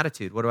with my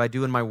attitude? What do I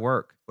do in my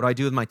work? What do I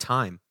do with my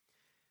time?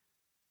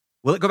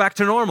 Will it go back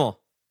to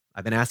normal?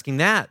 I've been asking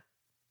that.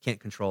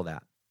 Can't control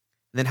that.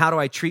 And then how do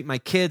I treat my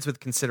kids with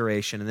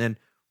consideration? And then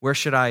where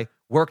should I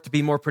work to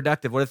be more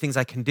productive? What are the things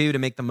I can do to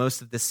make the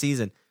most of this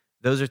season?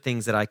 Those are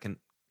things that I can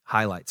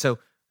highlight. So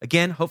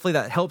again, hopefully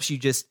that helps you.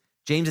 Just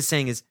James is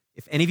saying is,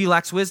 if any of you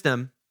lacks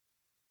wisdom,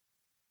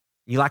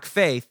 you lack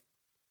faith,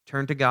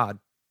 turn to God.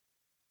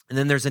 And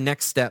then there's a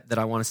next step that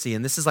I want to see.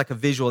 And this is like a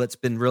visual that's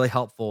been really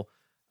helpful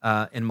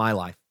in my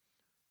life.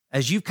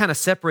 As you've kind of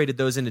separated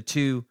those into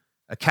two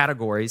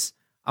categories,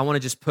 I want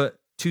to just put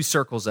two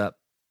circles up,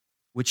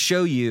 which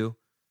show you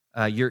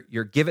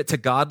your give it to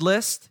God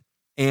list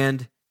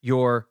and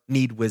your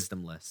need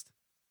wisdom list.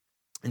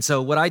 And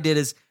so what I did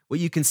is,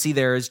 what you can see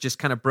there is just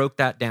kind of broke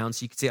that down.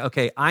 So you can see,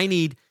 okay, I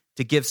need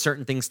to give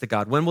certain things to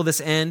God. When will this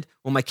end?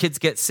 Will my kids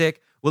get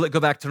sick? Will it go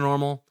back to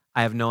normal?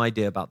 I have no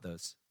idea about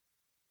those.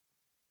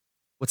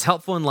 What's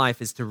helpful in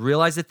life is to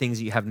realize the things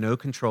that you have no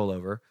control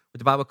over. What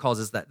the Bible calls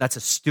is that's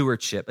a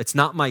stewardship. It's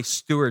not my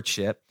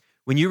stewardship.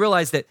 When you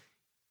realize that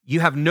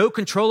you have no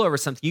control over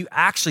something, you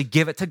actually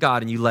give it to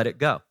God and you let it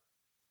go.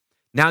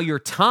 Now your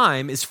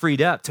time is freed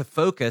up to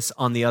focus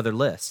on the other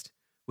list,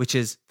 which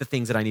is the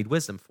things that I need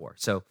wisdom for.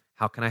 So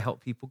how can I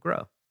help people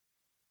grow?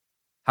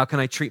 How can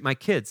I treat my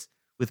kids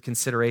with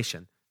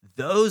consideration?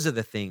 Those are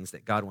the things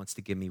that God wants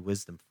to give me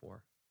wisdom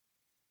for.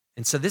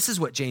 And so this is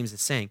what James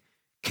is saying.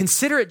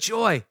 Consider it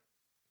joy,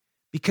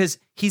 because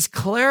he's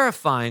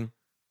clarifying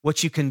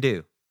what you can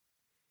do.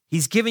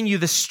 He's giving you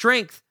the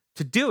strength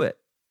to do it.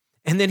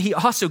 And then he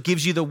also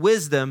gives you the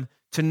wisdom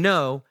to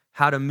know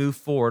how to move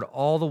forward,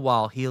 all the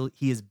while he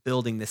is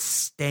building this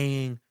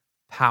staying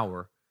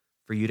power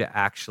for you to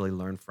actually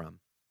learn from.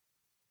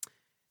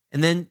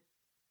 And then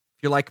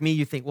if you're like me,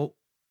 you think, well,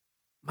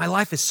 my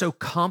life is so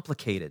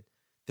complicated.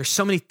 There's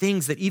so many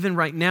things that even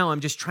right now I'm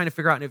just trying to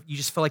figure out. And if you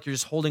just feel like you're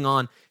just holding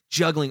on,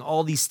 juggling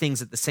all these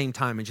things at the same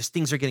time, and just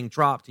things are getting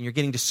dropped and you're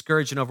getting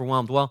discouraged and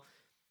overwhelmed. Well,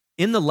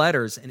 in the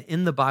letters and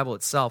in the Bible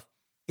itself,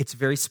 it's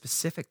very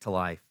specific to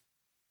life.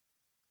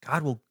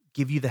 God will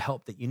give you the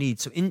help that you need.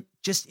 So in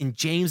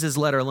James's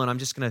letter alone, I'm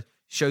just going to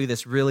show you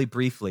this really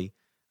briefly.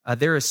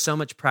 There is so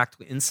much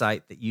practical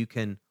insight that you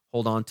can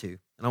hold on to.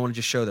 And I want to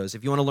just show those.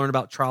 If you want to learn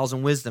about trials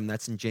and wisdom,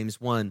 that's in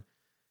James 1.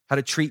 How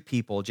to treat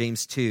people,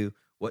 James 2.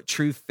 What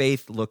true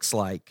faith looks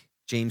like,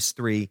 James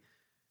 3.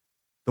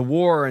 The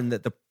war and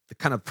the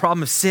kind of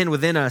problem of sin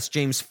within us,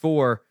 James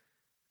 4.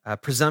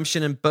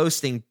 Presumption and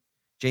boasting,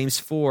 James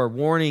 4.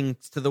 Warning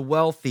to the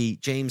wealthy,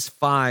 James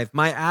 5.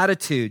 My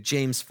attitude,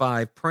 James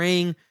 5.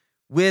 Praying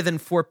with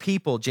and for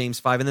people, James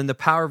 5. And then the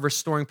power of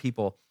restoring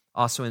people,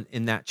 also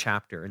in that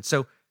chapter. And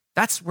so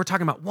we're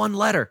talking about one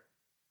letter.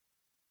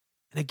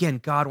 And again,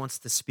 God wants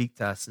to speak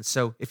to us. And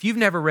so if you've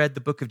never read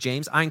the book of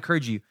James, I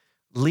encourage you,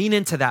 lean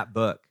into that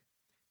book.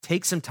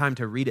 Take some time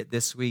to read it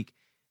this week,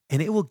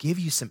 and it will give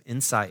you some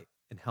insight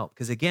and help.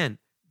 Because again,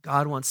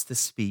 God wants to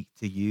speak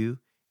to you,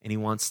 and he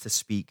wants to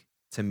speak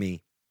to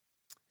me.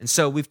 And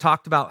so we've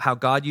talked about how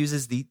God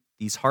uses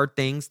these hard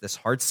things, this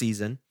hard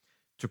season,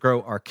 to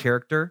grow our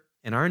character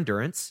and our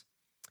endurance.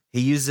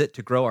 He uses it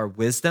to grow our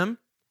wisdom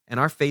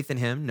and our faith in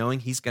him, knowing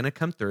he's going to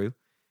come through.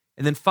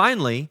 And then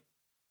finally,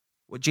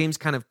 what James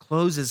kind of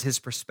closes his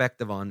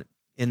perspective on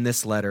in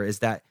this letter is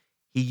that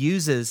he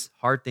uses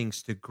hard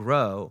things to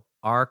grow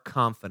our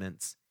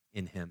confidence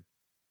in him.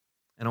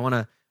 And I want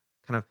to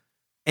kind of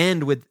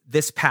end with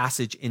this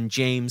passage in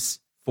James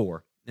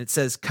 4. It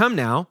says, "Come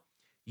now,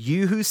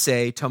 you who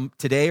say,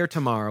 today or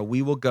tomorrow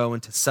we will go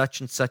into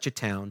such and such a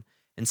town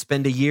and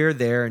spend a year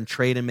there and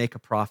trade and make a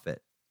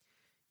profit.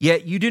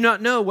 Yet you do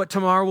not know what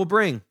tomorrow will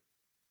bring.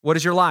 What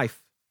is your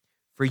life?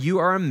 For you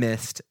are a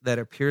mist that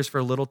appears for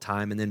a little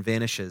time and then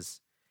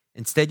vanishes.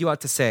 Instead, you ought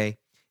to say,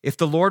 if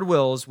the Lord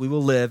wills, we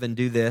will live and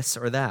do this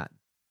or that.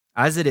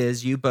 As it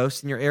is, you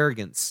boast in your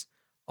arrogance.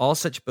 All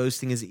such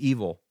boasting is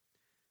evil.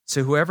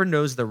 So whoever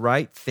knows the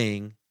right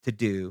thing to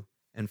do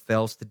and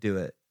fails to do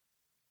it,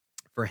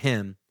 for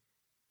him,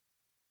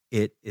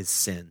 it is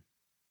sin."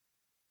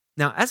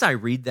 Now, as I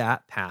read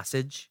that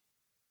passage,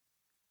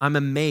 I'm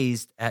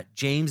amazed at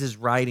James is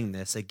writing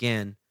this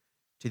again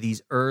to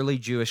these early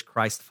Jewish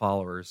Christ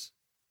followers.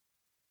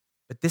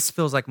 But this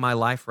feels like my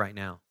life right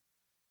now.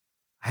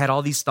 I had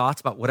all these thoughts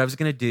about what I was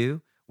going to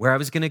do, where I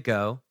was going to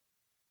go.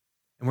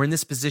 And we're in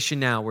this position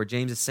now where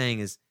James is saying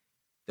is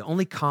the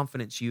only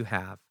confidence you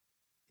have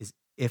is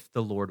if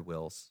the Lord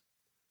wills.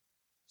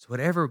 So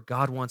whatever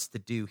God wants to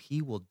do,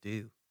 he will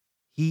do.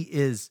 He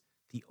is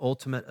the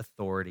ultimate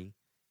authority.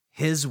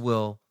 His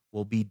will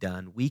be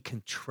done. We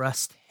can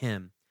trust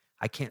him.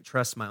 I can't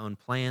trust my own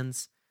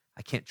plans.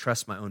 I can't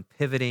trust my own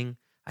pivoting.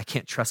 I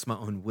can't trust my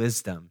own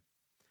wisdom.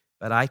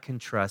 But I can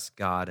trust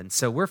God. And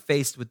so we're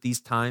faced with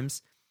these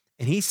times,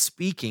 and he's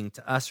speaking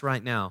to us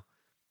right now.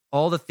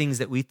 All the things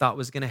that we thought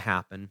was going to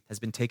happen has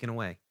been taken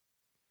away.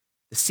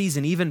 The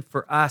season, even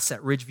for us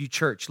at Ridgeview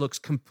Church, looks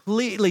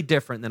completely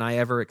different than I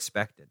ever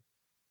expected.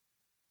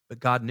 But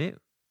God knew.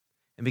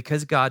 And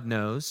because God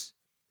knows,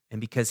 and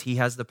because he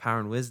has the power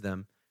and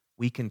wisdom,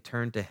 we can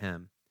turn to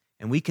him.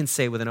 And we can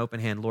say with an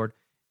open hand, Lord,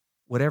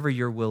 whatever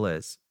your will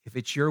is, if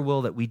it's your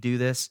will that we do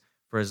this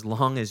for as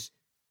long as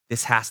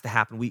this has to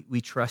happen,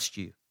 we trust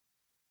you.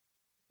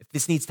 If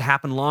this needs to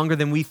happen longer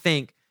than we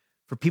think,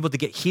 for people to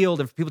get healed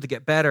and for people to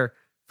get better,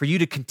 for you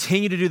to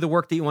continue to do the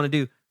work that you want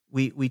to do,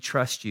 we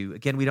trust you.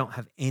 Again, we don't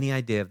have any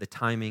idea of the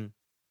timing,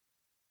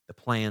 the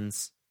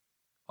plans.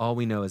 All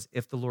we know is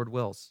if the Lord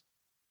wills,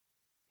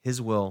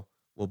 his will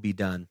be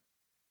done.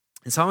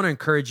 And so I want to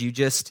encourage you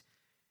just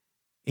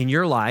in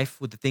your life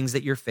with the things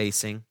that you're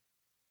facing,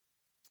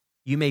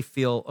 you may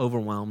feel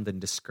overwhelmed and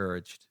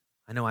discouraged.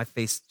 I know I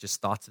faced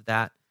just thoughts of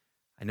that.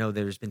 I know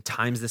there's been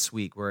times this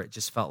week where it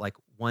just felt like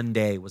one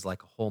day was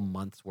like a whole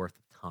month's worth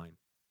of time.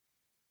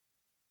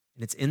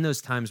 And it's in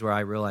those times where I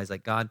realize,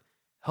 like, God,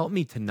 help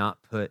me to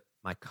not put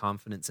my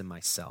confidence in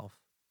myself.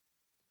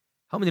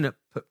 Help me to not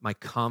put my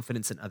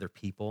confidence in other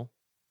people.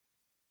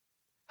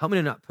 Help me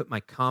to not put my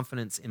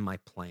confidence in my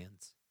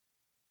plans.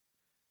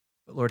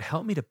 But Lord,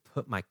 help me to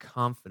put my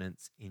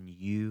confidence in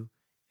you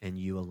and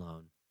you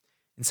alone.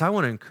 And so I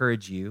want to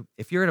encourage you,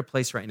 if you're at a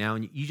place right now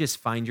and you just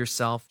find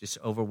yourself just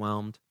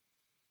overwhelmed,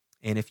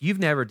 and if you've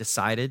never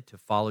decided to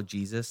follow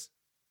Jesus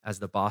as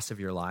the boss of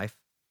your life,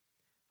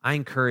 I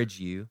encourage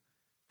you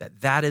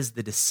that is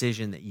the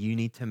decision that you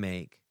need to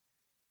make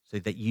so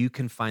that you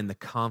can find the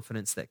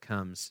confidence that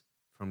comes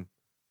from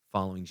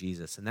following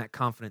Jesus. And that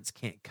confidence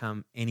can't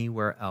come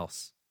anywhere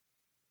else.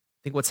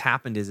 I think what's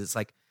happened is it's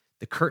like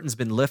the curtain's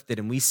been lifted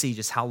and we see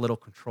just how little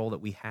control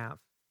that we have.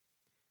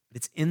 But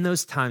it's in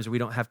those times where we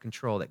don't have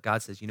control that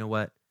God says, you know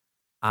what?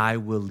 I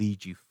will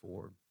lead you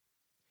forward.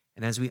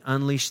 And as we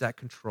unleash that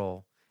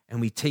control and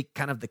we take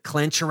kind of the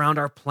clench around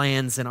our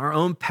plans and our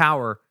own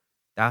power,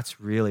 that's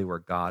really where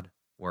God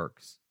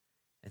works.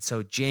 And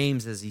so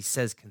James, as he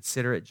says,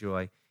 consider it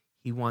joy.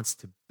 He wants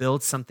to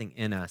build something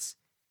in us.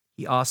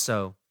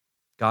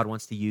 God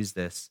wants to use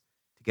this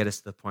to get us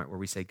to the point where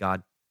we say,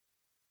 God,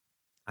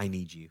 I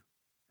need you,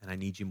 and I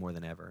need you more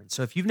than ever. And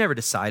so if you've never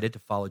decided to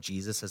follow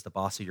Jesus as the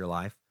boss of your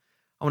life,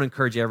 I want to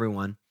encourage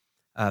everyone,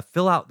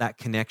 fill out that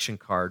connection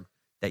card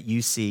that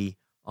you see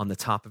on the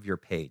top of your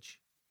page.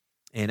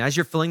 And as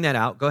you're filling that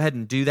out, go ahead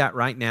and do that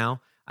right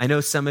now. I know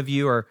some of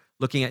you are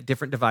looking at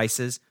different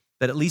devices,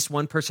 but at least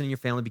one person in your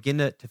family, begin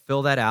to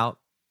fill that out,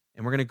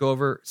 and we're going to go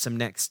over some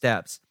next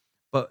steps.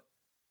 But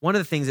one of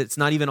the things that's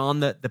not even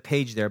on the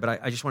page there,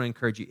 but I just want to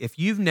encourage you, if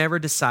you've never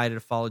decided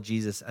to follow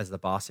Jesus as the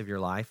boss of your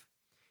life,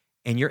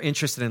 and you're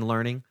interested in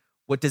learning,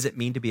 what does it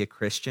mean to be a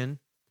Christian?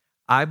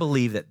 I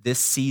believe that this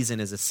season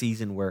is a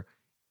season where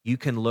you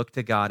can look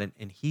to God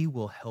and he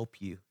will help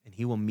you and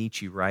he will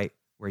meet you right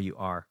where you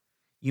are.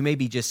 You may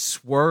be just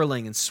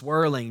swirling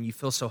and you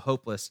feel so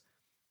hopeless.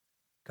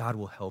 God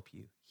will help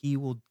you. He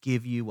will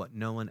give you what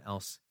no one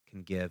else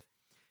can give.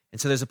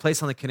 And so there's a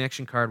place on the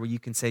connection card where you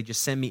can say,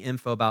 just send me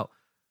info about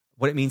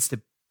what it means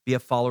to be a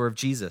follower of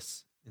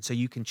Jesus. And so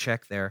you can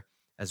check there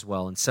as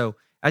well. And so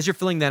as you're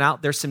filling that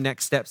out, there's some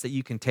next steps that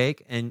you can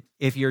take. And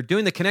if you're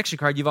doing the connection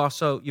card, you've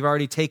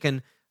already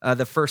taken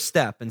the first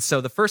step. And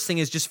so the first thing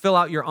is just fill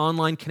out your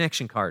online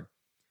connection card.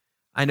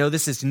 I know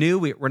this is new.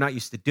 We're not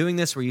used to doing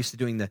this. We're used to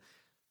doing the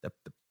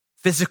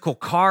physical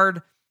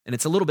card, and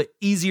it's a little bit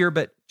easier,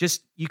 but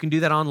just you can do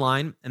that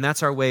online. And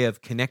that's our way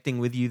of connecting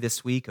with you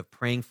this week, of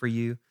praying for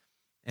you,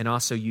 and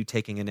also you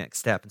taking a next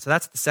step. And so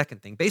that's the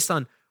second thing. Based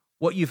on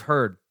what you've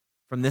heard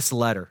from this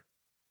letter,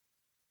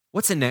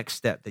 what's the next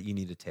step that you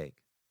need to take?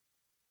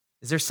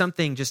 Is there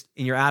something just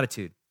in your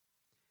attitude?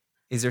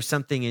 Is there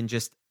something in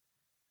just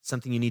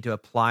something you need to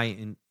apply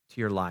into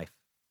your life?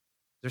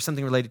 Is there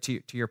something related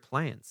to your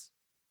plans,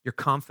 your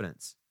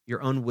confidence,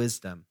 your own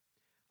wisdom?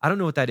 I don't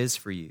know what that is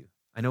for you.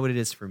 I know what it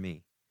is for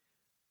me.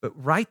 But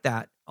write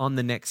that on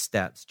the next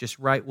steps. Just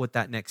write what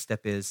that next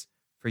step is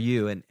for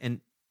you.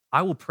 And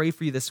I will pray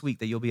for you this week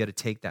that you'll be able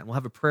to take that. And we'll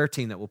have a prayer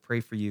team that will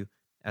pray for you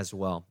as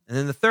well. And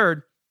then the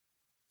third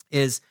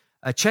is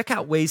check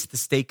out ways to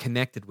stay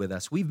connected with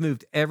us. We've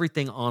moved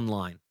everything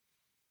online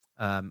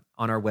on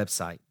our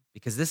website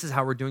because this is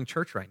how we're doing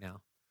church right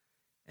now.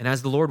 And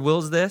as the Lord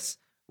wills this,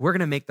 we're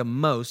going to make the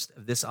most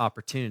of this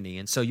opportunity.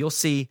 And so you'll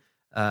see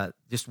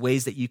just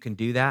ways that you can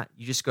do that.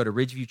 You just go to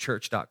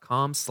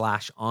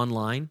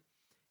ridgeviewchurch.com/online,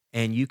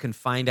 and you can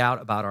find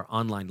out about our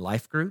online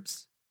life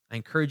groups. I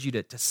encourage you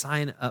to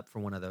sign up for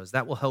one of those.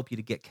 That will help you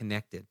to get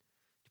connected,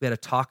 to be able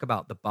to talk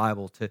about the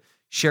Bible, to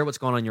share what's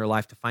going on in your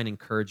life, to find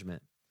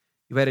encouragement.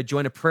 You better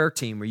join a prayer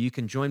team where you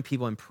can join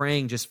people in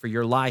praying just for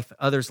your life,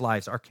 others'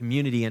 lives, our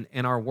community,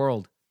 and our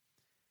world.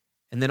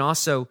 And then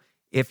also,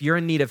 if you're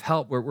in need of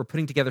help, we're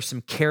putting together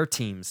some care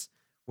teams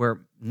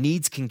where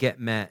needs can get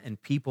met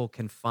and people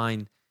can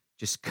find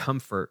just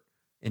comfort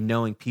in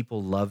knowing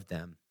people love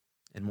them,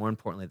 and more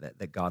importantly,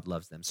 that God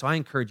loves them. So I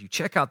encourage you,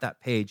 check out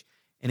that page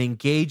and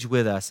engage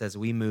with us as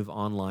we move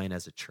online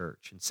as a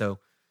church. And so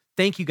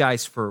thank you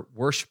guys for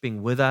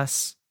worshiping with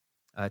us.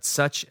 It's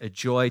such a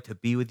joy to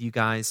be with you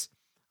guys.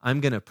 I'm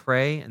going to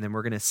pray, and then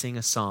we're going to sing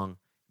a song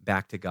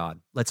back to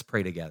God. Let's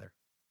pray together.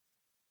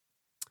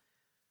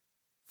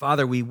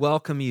 Father, we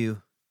welcome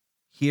you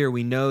here.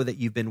 We know that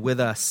you've been with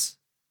us,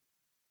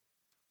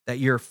 that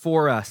you're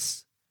for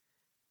us,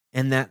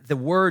 and that the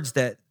words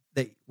that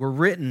were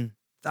written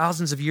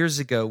thousands of years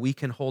ago, we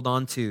can hold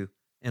on to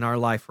in our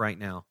life right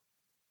now.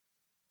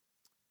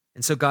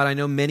 And so, God, I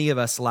know many of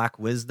us lack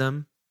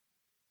wisdom.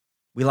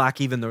 We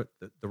lack even the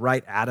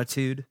right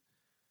attitude.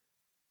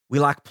 We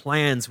lack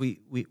plans. We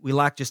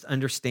lack just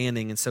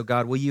understanding. And so,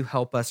 God, will you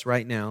help us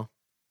right now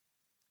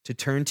to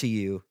turn to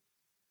you?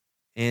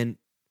 And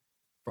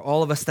for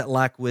all of us that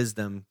lack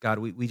wisdom, God,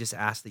 we just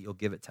ask that you'll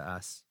give it to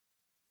us.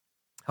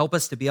 Help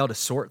us to be able to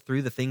sort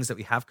through the things that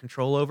we have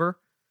control over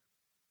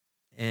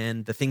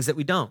and the things that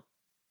we don't.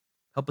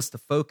 Help us to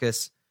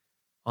focus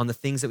on the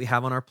things that we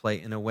have on our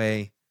plate in a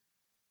way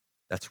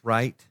that's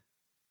right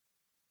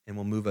and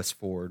will move us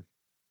forward.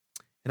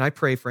 And I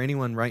pray for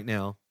anyone right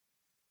now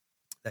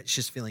that's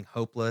just feeling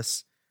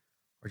hopeless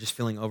or just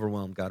feeling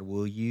overwhelmed. God,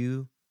 will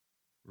you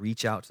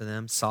reach out to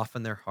them,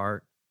 soften their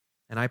heart?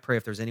 And I pray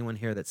if there's anyone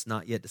here that's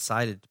not yet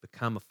decided to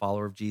become a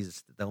follower of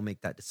Jesus, that they'll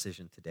make that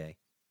decision today.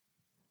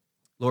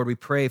 Lord, we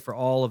pray for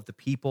all of the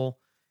people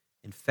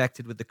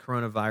infected with the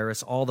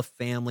coronavirus, all the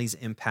families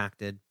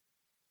impacted,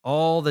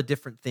 all the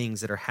different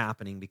things that are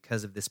happening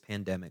because of this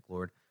pandemic,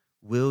 Lord.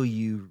 Will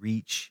you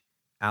reach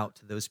out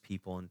to those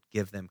people and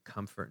give them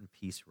comfort and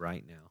peace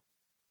right now?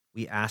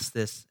 We ask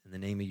this in the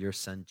name of your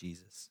Son,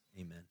 Jesus.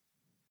 Amen.